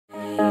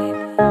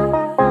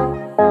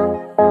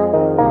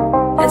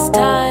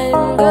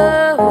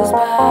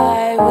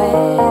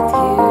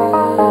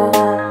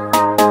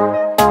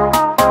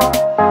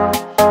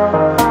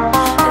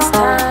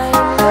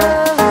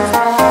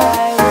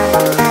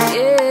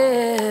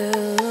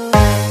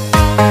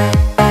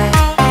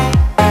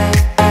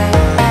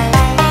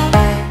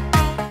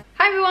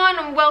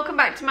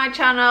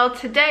channel.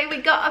 Today we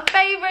got a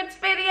favourites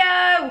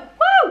video.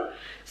 Woo!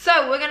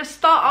 So we're going to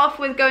start off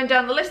with going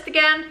down the list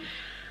again,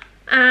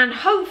 and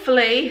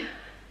hopefully,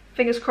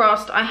 fingers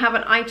crossed, I have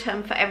an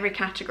item for every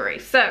category.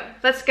 So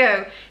let's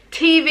go.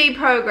 TV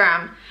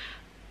program.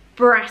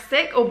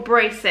 Brasic or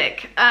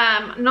Brasic,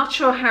 not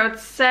sure how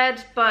it's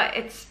said, but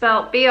it's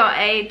spelled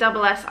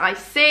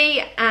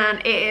B-R-A-S-S-I-C, and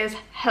it is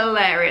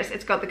hilarious.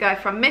 It's got the guy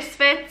from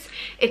Misfits.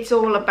 It's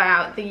all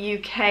about the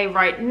UK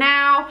right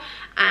now,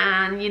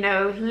 and you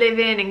know,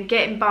 living and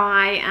getting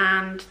by,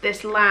 and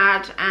this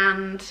lad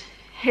and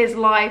his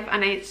life,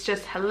 and it's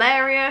just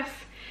hilarious.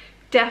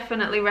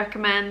 Definitely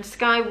recommend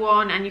Sky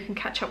One, and you can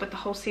catch up with the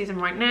whole season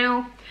right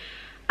now.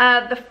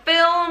 The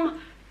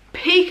film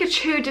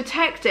Pikachu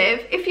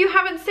Detective, if you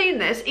haven't seen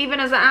this,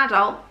 even as an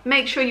adult,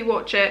 make sure you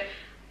watch it.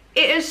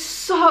 It is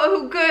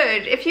so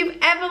good. If you've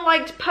ever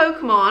liked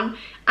Pokemon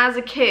as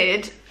a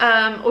kid,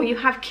 or you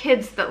have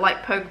kids that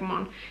like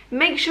Pokemon,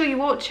 make sure you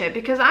watch it,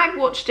 because I've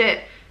watched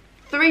it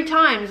 3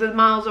 times with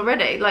Miles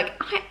already. Like,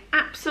 I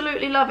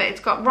absolutely love it.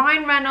 It's got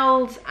Ryan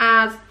Reynolds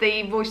as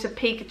the voice of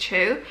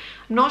Pikachu.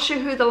 I'm not sure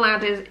who the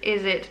lad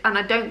is it, and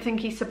I don't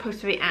think he's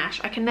supposed to be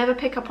Ash. I can never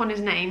pick up on his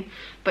name,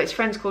 but his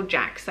friend's called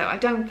Jack, so I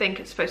don't think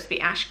it's supposed to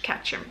be Ash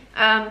Ketchum.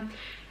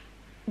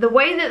 The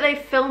way that they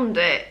filmed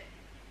it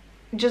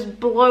just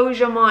blows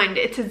your mind.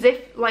 It's as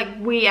if like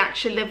we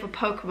actually live with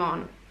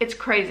Pokemon. It's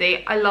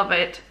crazy. I love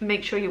it.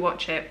 Make sure you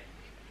watch it.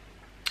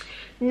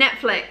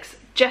 Netflix,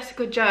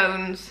 Jessica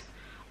Jones.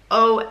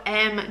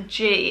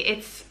 OMG,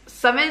 it's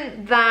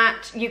something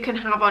that you can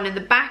have on in the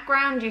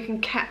background. You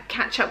can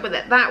catch up with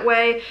it that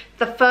way.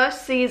 The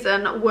first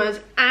season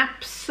was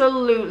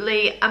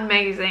absolutely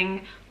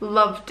amazing.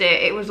 Loved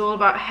it. It was all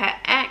about her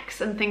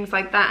ex and things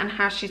like that, and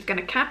how she's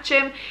going to catch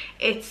him.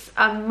 It's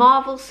a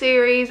Marvel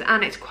series,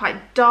 and it's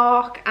quite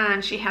dark,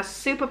 and she has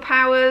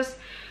superpowers.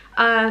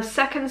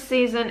 Second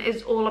season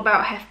is all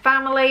about her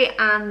family,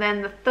 and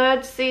then the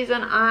third season,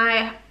 did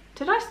I start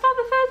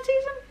the third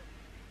season?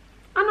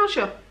 I'm not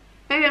sure.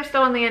 Maybe I'm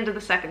still on the end of the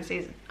second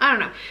season. I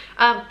don't know.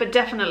 But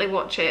definitely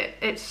watch it.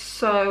 It's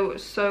so,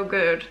 so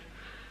good.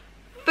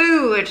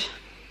 Food.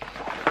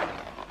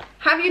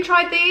 Have you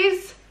tried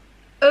these?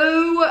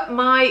 Oh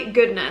my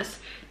goodness.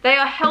 They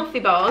are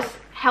healthy bars.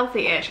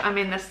 Healthy-ish. I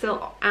mean, they're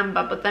still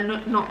amber, but they're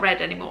not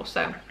red anymore,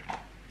 so.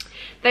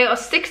 They are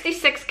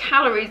 66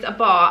 calories a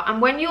bar,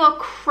 and when you are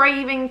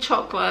craving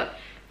chocolate,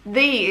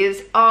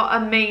 these are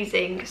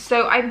amazing.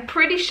 So I'm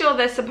pretty sure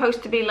they're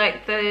supposed to be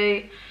like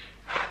the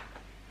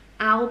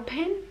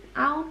Alpine?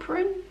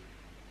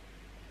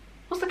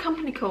 What's the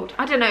company called?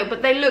 I don't know,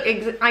 but they look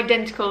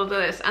identical to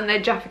this, and they're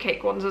Jaffa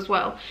Cake ones as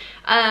well.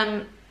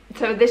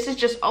 So this is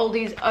just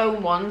Aldi's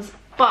own ones,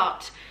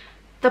 but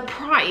the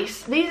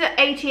price, these are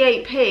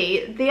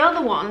 88p. The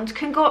other ones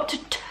can go up to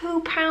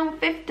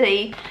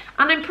 £2.50,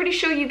 and I'm pretty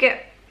sure you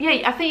get,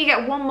 yeah, I think you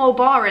get one more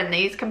bar in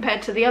these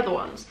compared to the other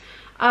ones.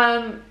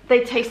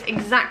 They taste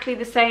exactly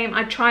the same.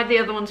 I tried the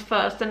other ones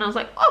first, and I was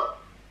like, oh,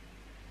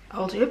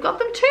 Aldi have got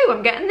them too.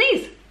 I'm getting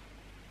these.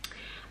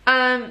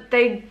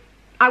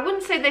 I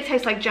wouldn't say they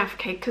taste like Jaffa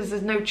Cake, because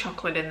there's no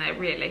chocolate in there,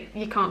 really.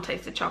 You can't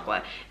taste the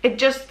chocolate. It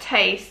just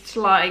tastes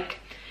like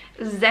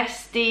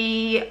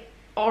zesty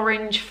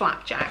orange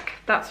flapjack.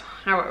 That's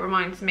how it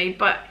reminds me.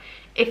 But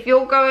if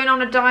you're going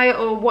on a diet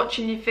or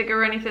watching your figure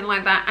or anything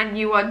like that, and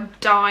you are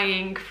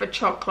dying for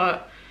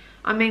chocolate,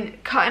 I mean,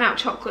 cutting out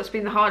chocolate's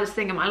been the hardest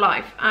thing in my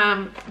life.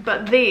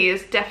 But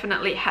these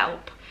definitely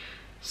help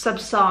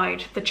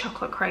subside the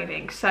chocolate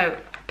craving. So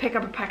pick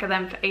up a pack of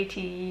them for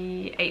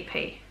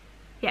 88p.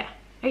 Yeah,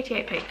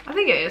 88p. I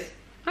think it is.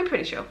 I'm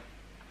pretty sure.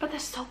 But they're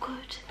so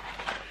good.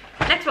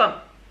 Next one.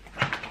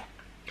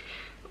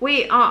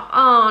 We are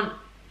on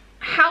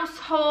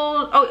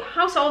household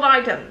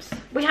items.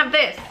 We have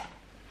this.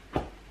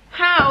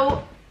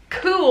 How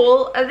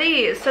cool are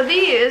these? So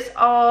these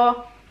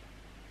are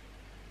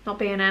not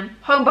B&M,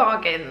 Home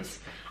Bargains.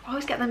 I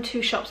always get them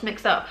 2 shops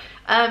mixed up.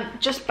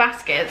 Just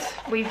baskets.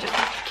 We just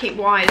have to keep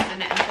wires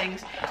in it and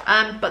things.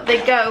 But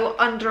they go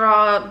under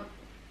our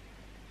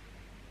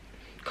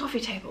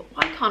coffee table.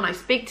 Why can't I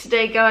speak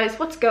today, guys?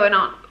 What's going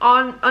on?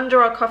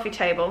 Under our coffee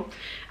table.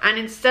 And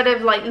instead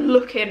of like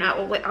looking at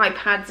all the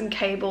iPads and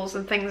cables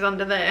and things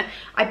under there,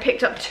 I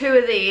picked up 2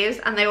 of these,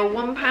 and they were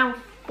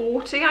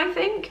 £1.40, I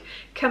think,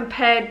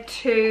 compared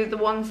to the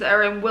ones that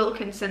are in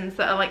Wilkinson's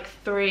that are like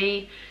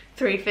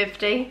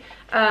 £3.50.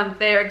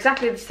 They're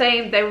exactly the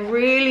same. They're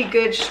really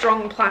good,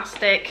 strong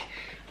plastic,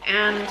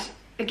 and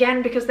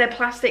again, because they're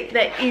plastic,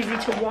 they're easy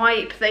to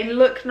wipe. They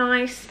look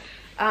nice.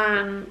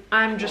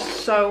 I'm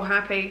just so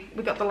happy.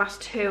 We got the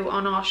last 2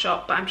 on our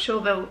shop, but I'm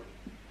sure they'll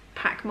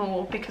pack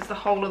more, because the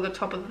whole of the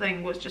top of the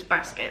thing was just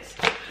baskets.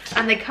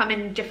 And they come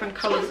in different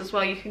colours as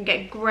well. You can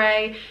get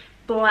grey,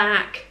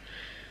 black,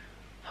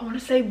 I want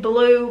to say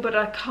blue, but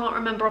I can't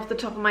remember off the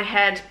top of my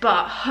head.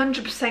 But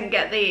 100%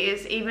 get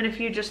these, even if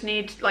you just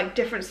need like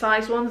different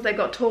size ones. They've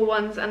got tall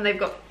ones, and they've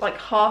got like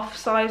half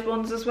size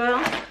ones as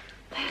well.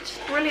 They're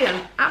just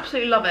brilliant.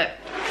 Absolutely love it.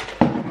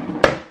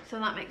 So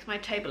that makes my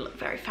table look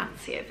very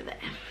fancy over there.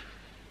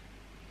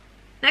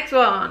 Next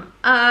one,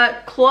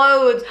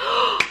 clothes.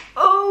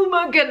 Oh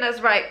my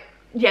goodness, right.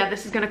 Yeah,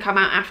 this is gonna come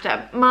out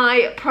after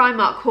my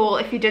Primark haul.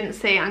 If you didn't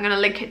see, I'm gonna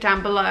link it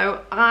down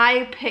below.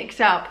 I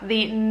picked up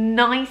the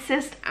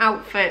nicest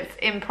outfits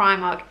in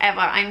Primark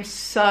ever. I'm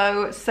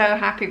so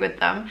happy with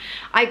them.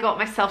 I got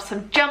myself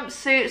some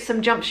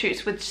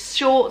jumpsuits with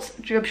shorts,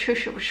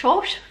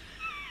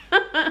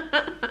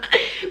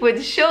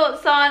 with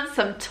shorts on,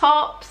 some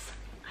tops,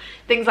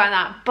 things like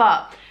that.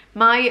 But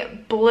my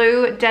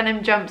blue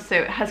denim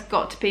jumpsuit has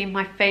got to be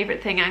my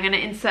favorite thing. I'm going to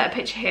insert a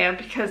picture here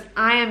because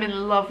I am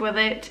in love with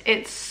it.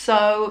 It's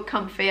so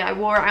comfy. I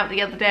wore it out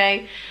the other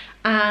day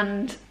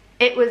and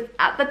it was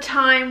at the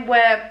time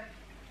where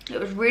it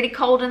was really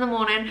cold in the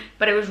morning,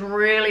 but it was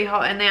really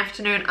hot in the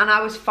afternoon, and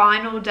I was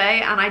fine all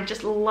day, and I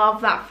just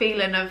love that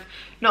feeling of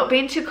not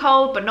being too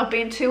cold but not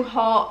being too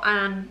hot,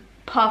 and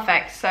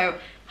perfect. So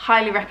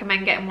highly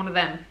recommend getting one of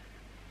them.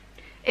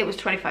 It was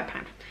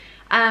 £25.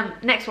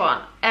 Next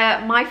one,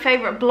 my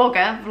favorite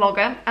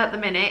vlogger at the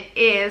minute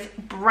is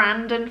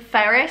Brandon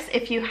Ferris.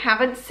 If you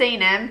haven't seen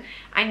him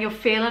and you're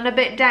feeling a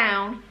bit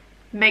down,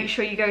 make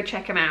sure you go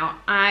check him out.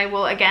 I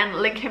will again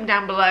link him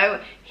down below.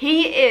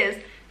 He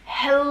is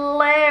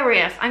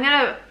hilarious. I'm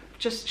gonna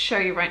just show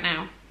you right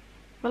now.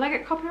 Will I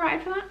get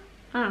copyrighted for that?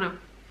 I don't know.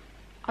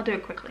 I'll do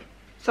it quickly.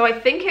 So I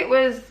think it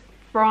was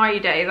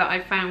Friday that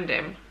I found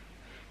him.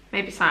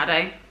 Maybe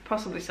Saturday,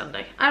 possibly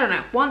Sunday. I don't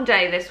know. One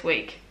day this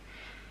week.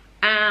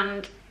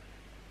 And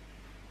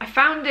I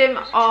found him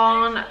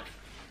on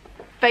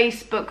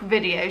Facebook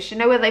videos, you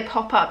know, where they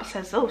pop up, it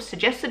says, oh,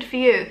 suggested for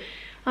you.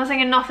 I was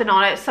thinking nothing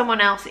on it,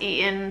 someone else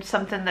eating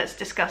something that's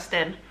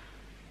disgusting.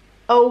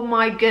 Oh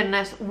my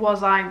goodness,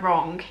 was I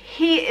wrong.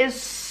 He is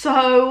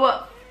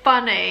so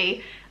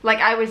funny. Like,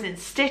 I was in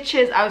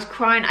stitches, I was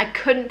crying, I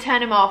couldn't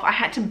turn him off. I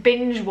had to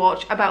binge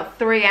watch about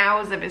 3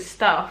 hours of his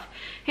stuff.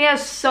 He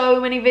has so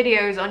many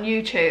videos on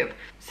YouTube.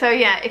 So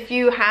yeah, if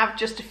you have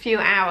just a few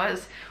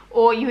hours,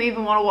 or you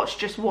even want to watch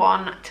just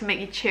one to make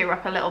you cheer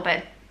up a little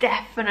bit,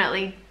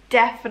 definitely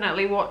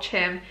watch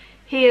him.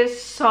 He is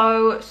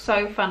so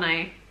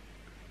funny.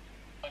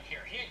 Look here,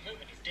 he ain't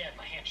moving, he's dead,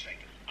 my hand's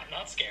shaking. I'm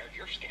not scared,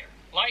 you're scared.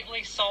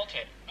 Lightly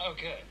salted, oh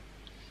good.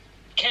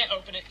 Can't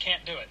open it,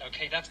 can't do it,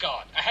 okay, that's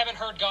God. I haven't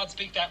heard God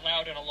speak that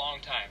loud in a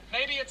long time.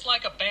 Maybe it's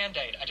like a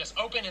Band-Aid, I just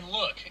open and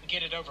look and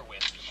get it over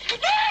with.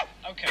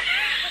 Okay.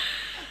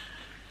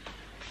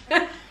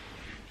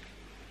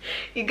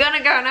 You're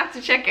gonna go and have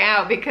to check it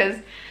out because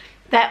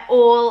they're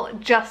all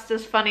just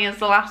as funny as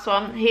the last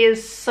one. He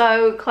is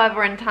so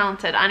clever and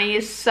talented, and he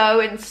has so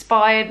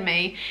inspired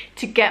me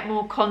to get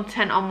more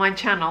content on my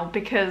channel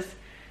because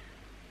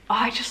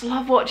I just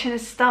love watching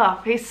his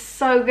stuff. He's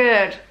so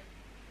good.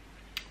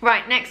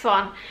 Right, next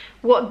one.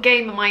 What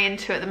game am I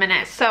into at the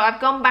minute? So I've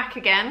gone back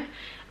again.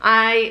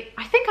 I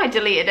think I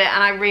deleted it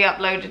and I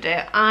re-uploaded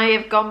it. I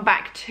have gone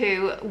back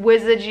to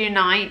Wizards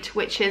Unite,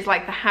 which is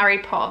like the Harry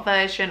Potter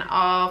version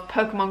of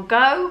Pokemon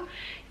Go.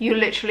 You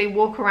literally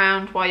walk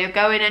around while you're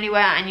going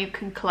anywhere and you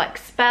can collect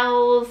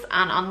spells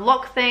and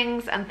unlock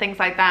things and things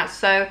like that.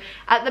 So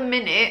at the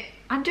minute,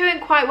 I'm doing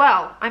quite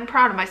well. I'm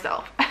proud of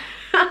myself.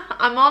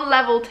 I'm on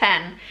level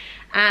 10.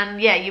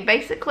 And yeah, you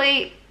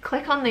basically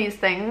click on these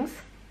things.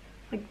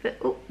 Like the,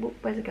 oh,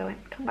 where's it going?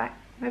 Come back.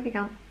 Where have you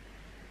gone?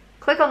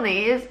 Click on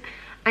these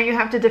and you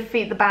have to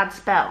defeat the bad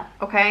spell,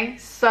 okay?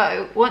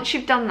 So once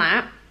you've done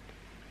that,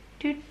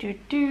 you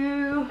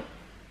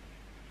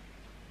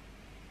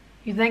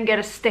then get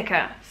a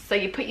sticker. So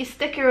you put your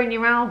sticker in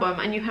your album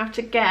and you have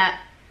to get,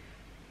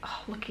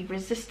 oh look, he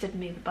resisted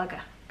me, the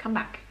bugger. Come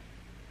back.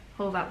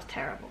 Oh, that was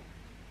terrible.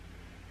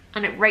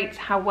 And it rates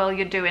how well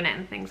you're doing it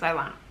and things like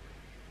that.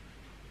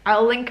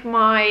 I'll link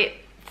my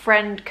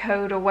friend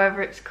code or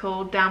whatever it's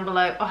called down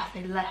below. Oh,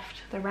 they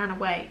left, they ran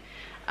away.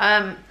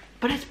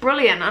 But it's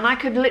brilliant and I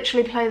could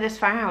literally play this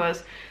for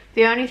hours.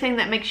 The only thing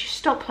that makes you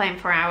stop playing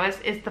for hours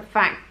is the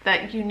fact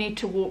that you need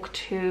to walk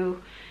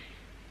to,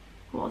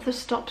 what are the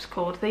stops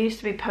called? They used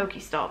to be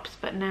Pokestops,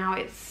 but now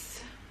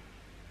it's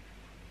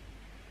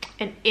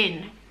an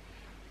inn.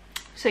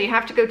 So you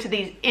have to go to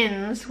these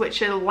inns,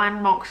 which are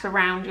landmarks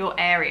around your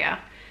area,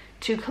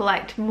 to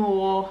collect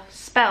more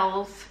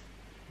spells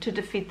to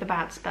defeat the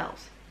bad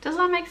spells. Does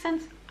that make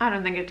sense? I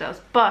don't think it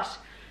does, but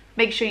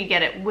make sure you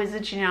get it.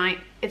 Wizards Unite,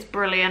 it's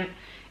brilliant.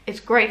 It's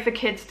great for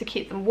kids to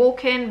keep them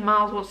walking.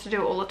 Miles wants to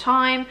do it all the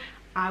time.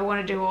 I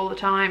want to do it all the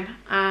time.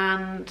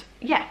 And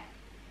yeah,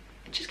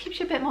 it just keeps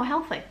you a bit more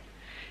healthy.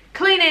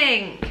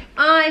 Cleaning.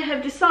 I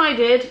have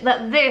decided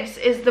that this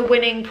is the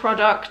winning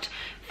product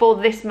for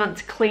this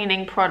month's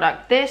cleaning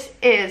product. This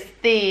is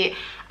the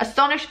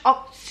Astonish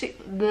Oxy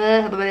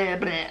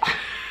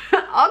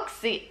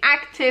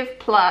Active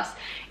Plus.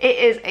 It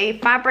is a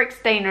fabric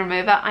stain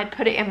remover. I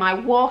put it in my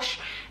wash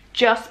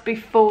just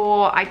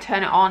before I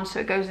turn it on, so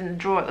it goes in the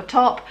drawer at the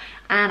top,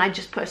 and I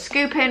just put a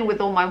scoop in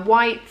with all my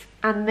whites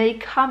and they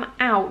come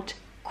out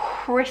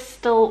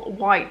crystal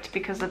white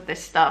because of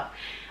this stuff.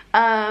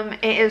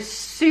 It is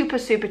super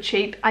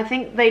cheap. I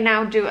think they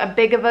now do a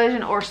bigger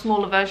version or a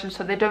smaller version,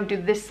 so they don't do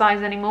this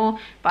size anymore,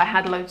 but I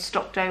had loads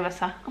stocked over,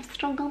 so I've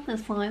still got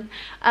this size.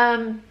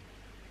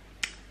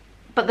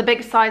 but the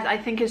biggest size I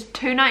think is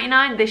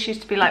 $2.99. This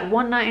used to be like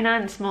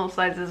 $1.99, the small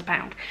size is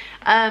 £1.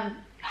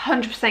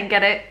 100%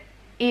 get it,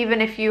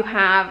 even if you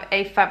have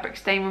a fabric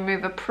stain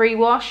remover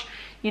pre-wash.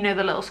 You know,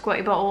 the little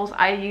squirty bottles.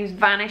 I use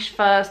Vanish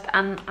first,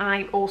 and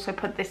I also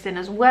put this in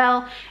as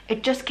well.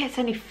 It just gets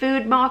any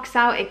food marks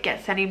out, it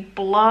gets any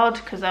blood,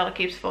 because Ella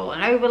keeps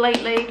falling over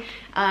lately,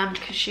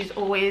 because she's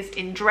always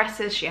in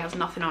dresses, she has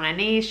nothing on her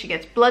knees, she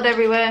gets blood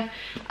everywhere.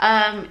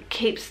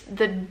 Keeps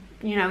the,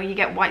 you know, you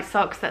get white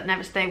socks that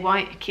never stay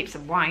white, it keeps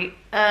them white.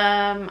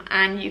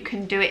 And you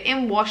can do it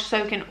in wash,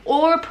 soaking,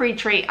 or a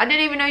pre-treat. I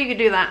didn't even know you could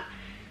do that.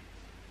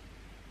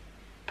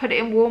 Put it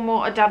in warm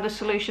water, dab the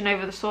solution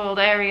over the soiled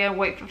area,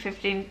 wait for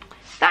 15.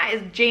 That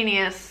is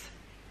genius.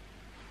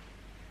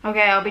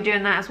 Okay, I'll be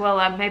doing that as well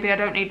then. Maybe I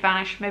don't need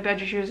Vanish, maybe I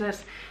just use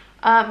this.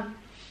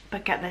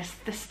 But get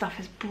this stuff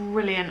is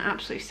brilliant,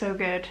 absolutely so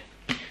good.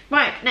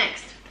 Right,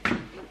 next.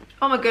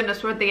 Oh my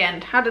goodness, we're at the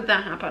end. How did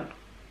that happen?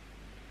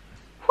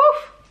 Whew,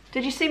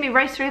 did you see me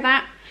race through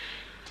that?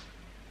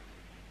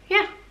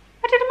 Yeah,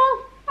 I did them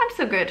all. I'm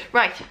so good.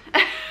 Right.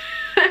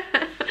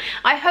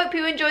 I hope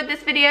you enjoyed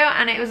this video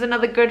and it was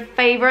another good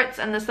favourites,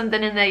 and there's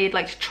something in there you'd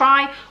like to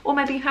try, or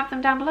maybe you have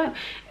them down below.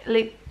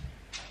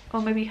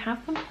 Or maybe you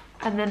have them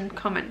and then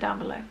comment down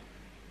below.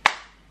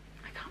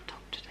 I can't talk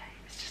today,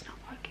 it's just not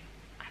working.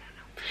 I don't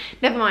know.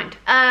 Never mind.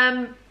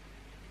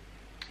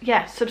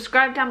 Yeah,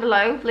 subscribe down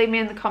below, leave me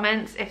in the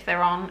comments if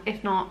they're on,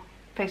 if not,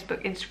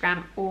 Facebook,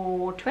 Instagram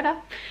or Twitter.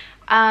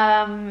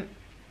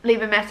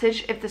 Leave a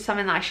message if there's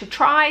something that I should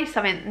try,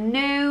 something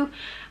new,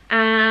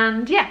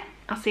 and yeah,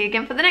 I'll see you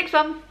again for the next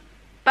one.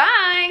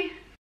 Bye!